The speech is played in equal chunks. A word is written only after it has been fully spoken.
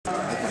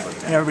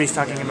everybody's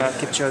talking about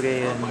Kipchoge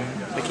and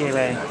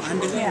Bekele.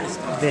 Yeah.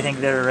 They think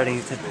they're ready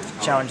to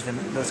challenge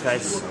those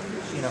guys,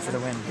 for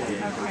the win.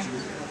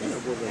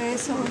 Okay.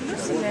 So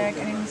ስለ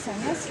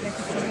ቀነኒሳና ስለ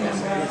ኪፕቾጌ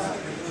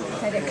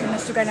ታዲያ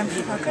ከነሱ ጋር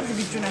ለመፎካከር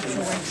ዝግጁ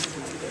ናቸው ወይ?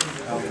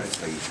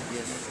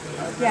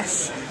 Yes.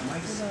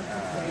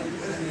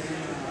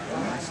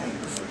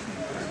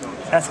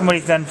 Ask him what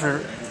he's done for.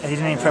 Has he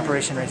done any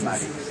preparation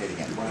races?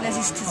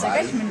 ለዚህ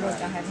ስትዘጋጅ ምን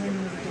ሮጣሃል? ምን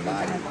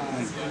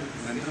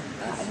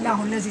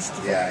አሁን ለዚህ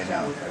ስትዘጋጅ?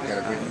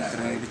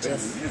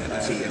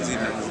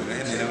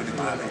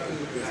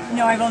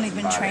 No, I've only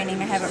been training.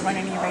 I haven't run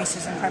any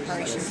races in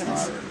preparation for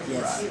this.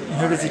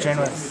 Who does he train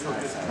with?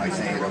 Am I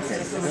saying it okay?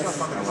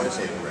 I want to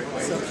say it the right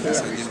way.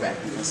 Respect.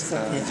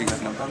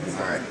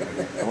 All right.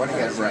 I want to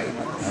get it right.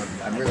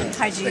 I'm really.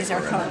 Taiji is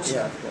our coach.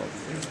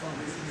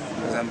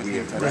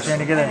 They train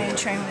together. And I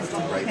train with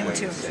him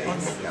too.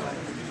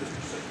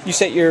 You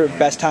set your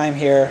best time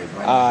here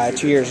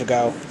 2 years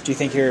ago. Do you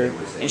think you're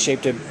in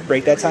shape to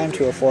break that time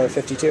to a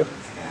 4:52?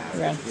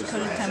 Around?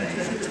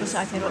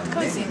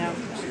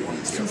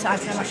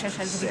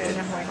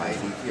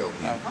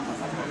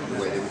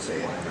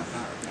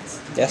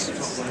 Yes.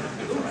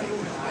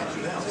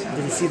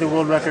 Did you see the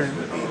world record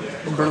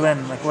in Berlin?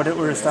 Like, what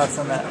were his thoughts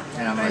on that?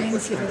 And I'm like,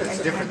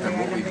 it's different than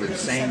what we've been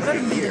saying for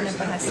years.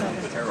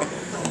 Terrible.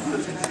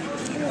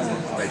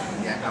 But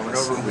yeah, I went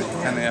over with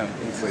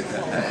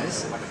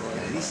Tadese.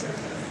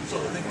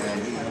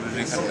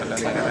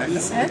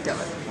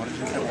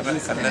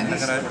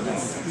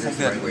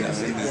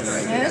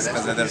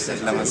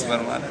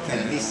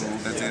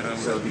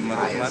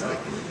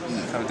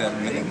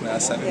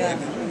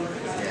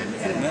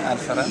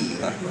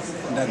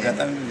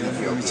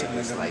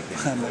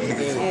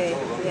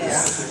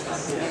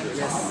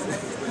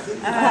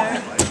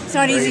 It's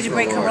not easy to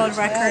break a world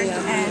record,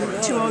 and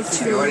 2:02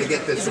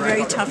 is a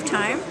very tough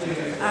time.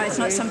 It's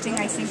not something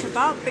I think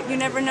about, but you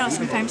never know.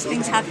 Sometimes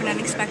things happen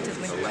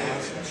unexpectedly.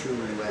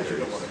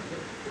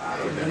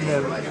 The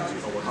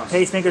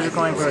pacemakers are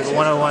calling for like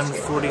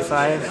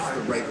 1:01:45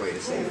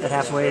 at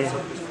halfway.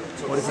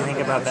 What does he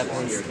think about that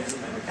pace?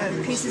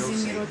 Pieces in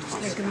your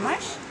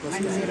ግማሽ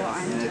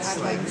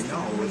 1:01:45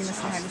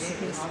 ይመስላል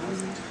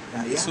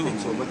እሱ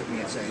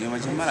ፔስ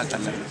የመጀመሪያ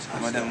ቀን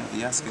ማዳም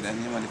ያስገዳኝ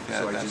ማለት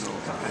ያዳሉ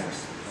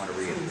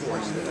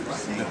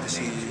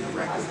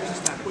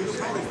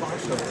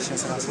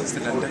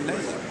ለንደን ላይ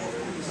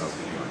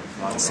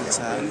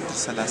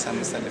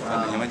 61:35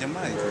 አለፋለ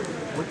የመጀመሪያ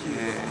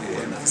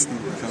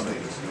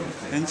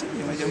እንጂ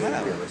የመጀመሪያ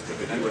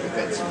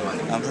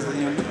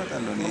አምስተኛው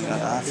ልፈታለሁ እኔ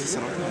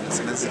አፍስሮ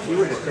ስለዚህ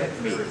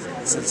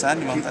 61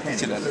 ማምጣት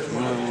ይችላል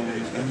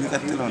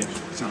የሚቀጥለው ነው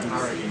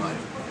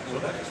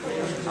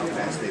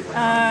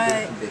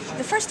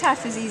The first half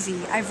is easy.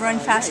 I've run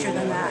faster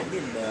than that.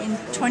 In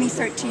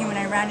 2013 when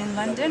I ran in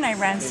London, I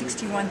ran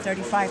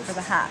 61:35 for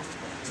the half.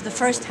 So the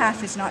first half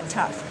is not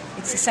tough.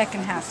 It's the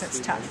second half that's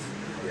tough.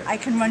 I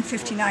can run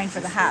 59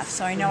 for the half,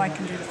 so I know I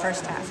can do the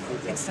first half.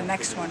 It's the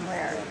next one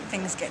where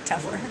things get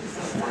tougher.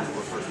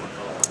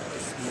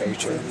 Very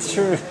true. It's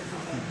true.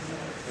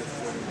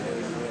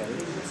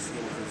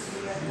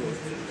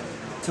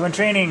 So in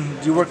training,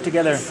 do you work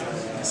together?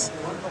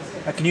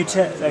 Can you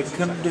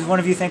does one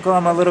of you think, oh,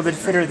 I'm a little bit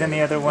fitter than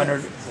the other one, or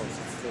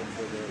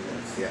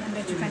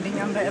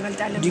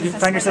do you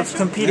find yourself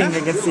competing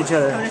against each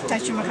other?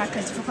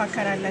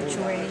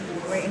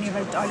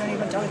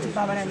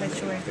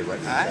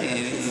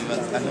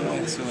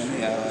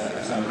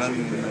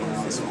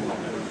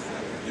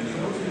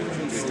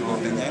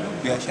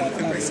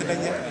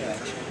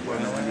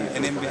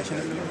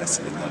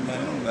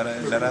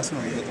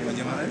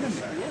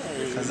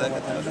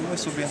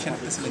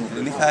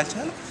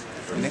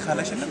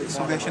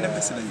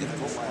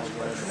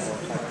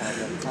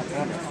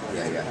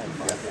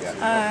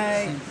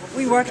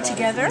 We work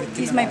together.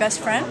 He's my best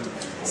friend.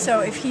 So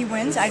if he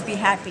wins, I'd be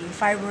happy.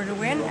 If I were to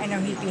win, I know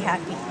he'd be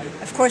happy.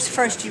 Of course,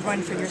 first you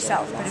run for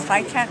yourself. But if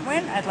I can't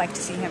win, I'd like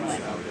to see him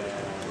win.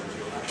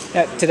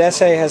 Yeah,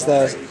 Tadese has the...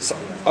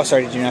 Oh,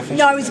 sorry, did you not finish?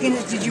 No, I was going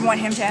to... Did you want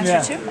him to answer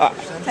too?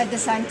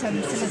 Tadese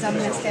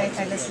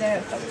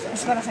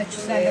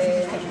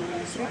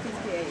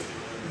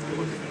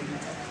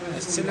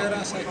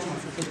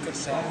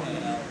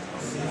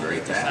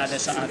የተሻለ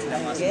ሰዓት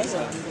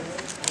ለማስመዝገብ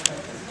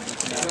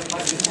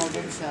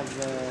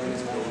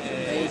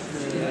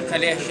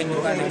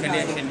ከሊያሸንፋል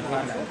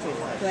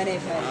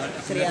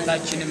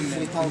ሁለታችንም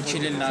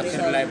እንችልና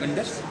ክር ላይ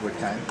ብንደርስ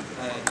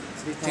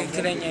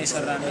ትክክለኛ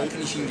የሰራነው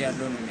ፊኒሺንግ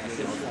ያለው ነው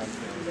የሚያሸንፈው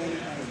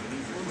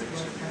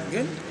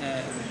ግን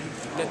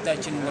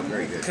ሁለታችንም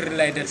ክር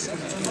ላይ ደርሰን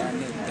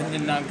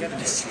እንናገር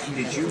ደስ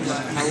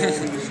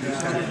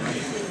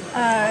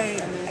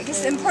I guess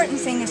the important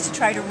thing is to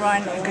try to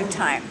run a good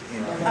time.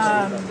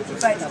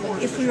 But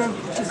if we were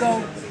to go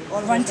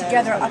run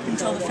together up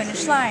until the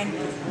finish line,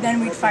 then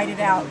we'd fight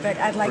it out. But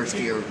I'd like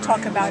to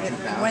talk about it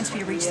once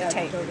we reach the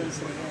tape.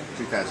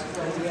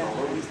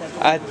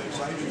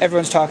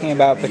 Everyone's talking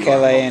about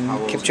Bekele and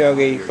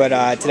Kipchoge, but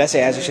Tadese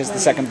has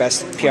the second best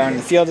PR in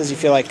the field. Does he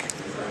feel like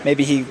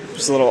maybe he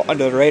was a little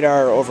under the radar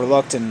or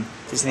overlooked, and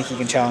you think he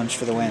can challenge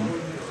for the win?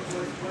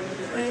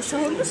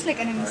 ሰሁሉ ስለ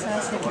ቀነኒሳ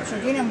ስለ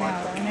ኪፕቾጌ ነው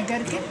የሚያወራው።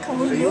 ነገር ግን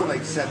ከሁሉ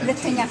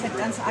ሁለተኛ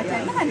ፈጣን ሰዓት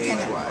ያለህ አንተ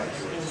ነህ።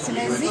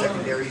 ስለዚህ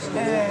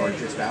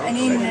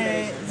እኔን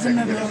ዝም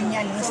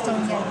ብለውኛል፣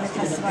 ረስተውኛል ብለህ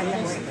ታስባለህ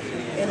ወይ?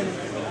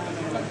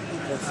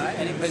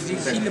 እኔ በዚህ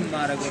ፊልም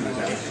ማድረግ ነው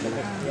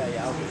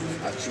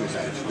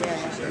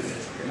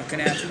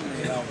ምክንያቱም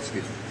ያው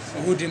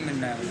እሁድ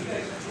የምናየው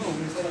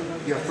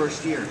Your first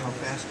year, how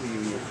fast were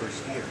you your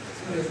first year?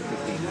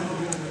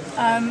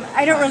 15.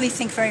 I don't really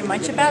think very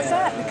much about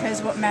that because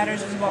what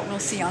matters is what we'll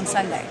see on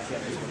Sunday.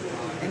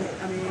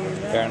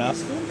 Fair enough.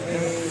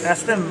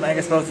 Ask them, I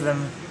guess both of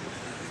them.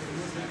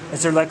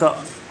 Is there like a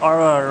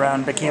aura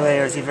around Bekele,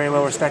 or is he very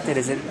well respected?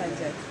 Is it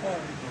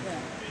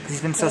because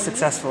he's been so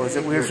successful? Is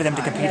it weird for them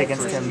to compete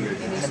against him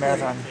in the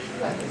marathon?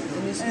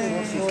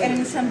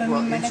 ቀነኒሳን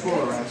በሚመለከት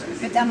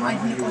በጣም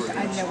አድንቆት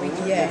አለው።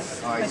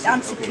 በጣም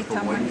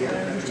ስኬታማ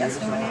ብቻ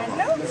ስለሆነ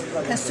ያለው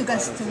ከእሱ ጋር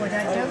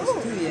ስትወዳደሩ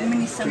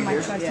ምን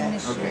ይሰማችኋል?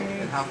 ትንሽ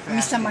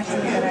የሚሰማችሁ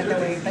ነገር አለ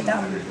ወይ?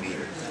 በጣም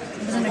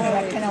ብዙ ነገር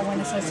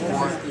ያከናወነ ሰው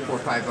ስለሆነ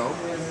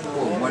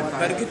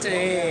በእርግጥ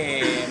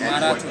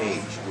ማራቶን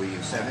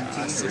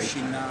 10,000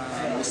 እና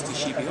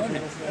 5,000 ቢሆን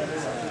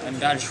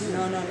እንዳልሽው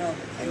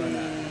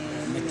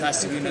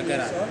የምታስቢው ነገር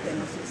አለ።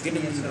 ግን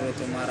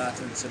የምንሮጠው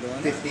ማራቶን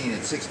ስለሆነ 15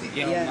 and 16.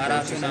 ያው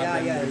ማራቶን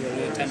አብረን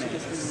ሮጠን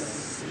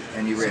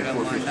And you ran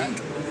 4:15.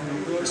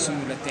 እሱም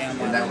ሁለተኛ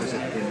And that was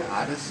in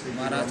Addis.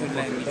 ማራቶን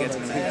ላይ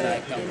የሚገጥም ነገር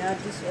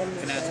አይታወቅም።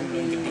 ምክንያቱም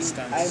ሎንግ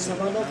ዲስታንስ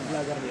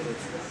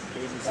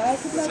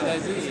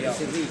ስለዚህ ያው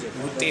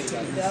ውጤቱ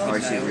Oh,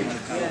 I see a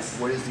region.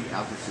 What is the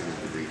altitude of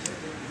the region?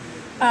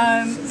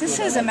 This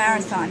is a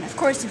marathon. Of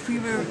course, if we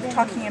were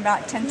talking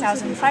about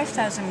 10,000,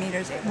 5,000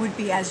 meters, it would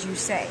be as you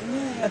say.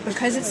 But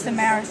because it's the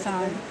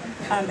marathon,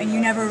 and you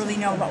never really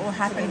know what will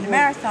happen in the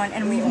marathon,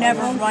 and we've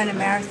never run a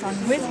marathon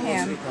with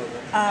him,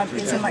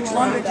 it's a much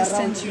longer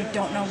distance. You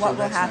don't know what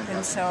will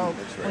happen, so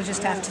we'll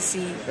just have to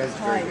see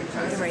how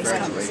the race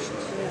comes.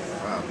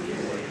 Wow.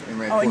 And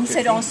ran Oh, and he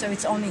said 4:15? also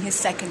it's only his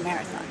second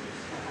marathon.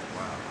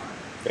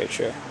 Very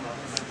true.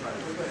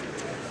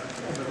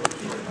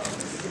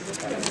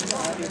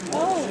 I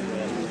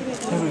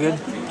think we're good.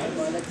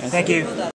 Thank you.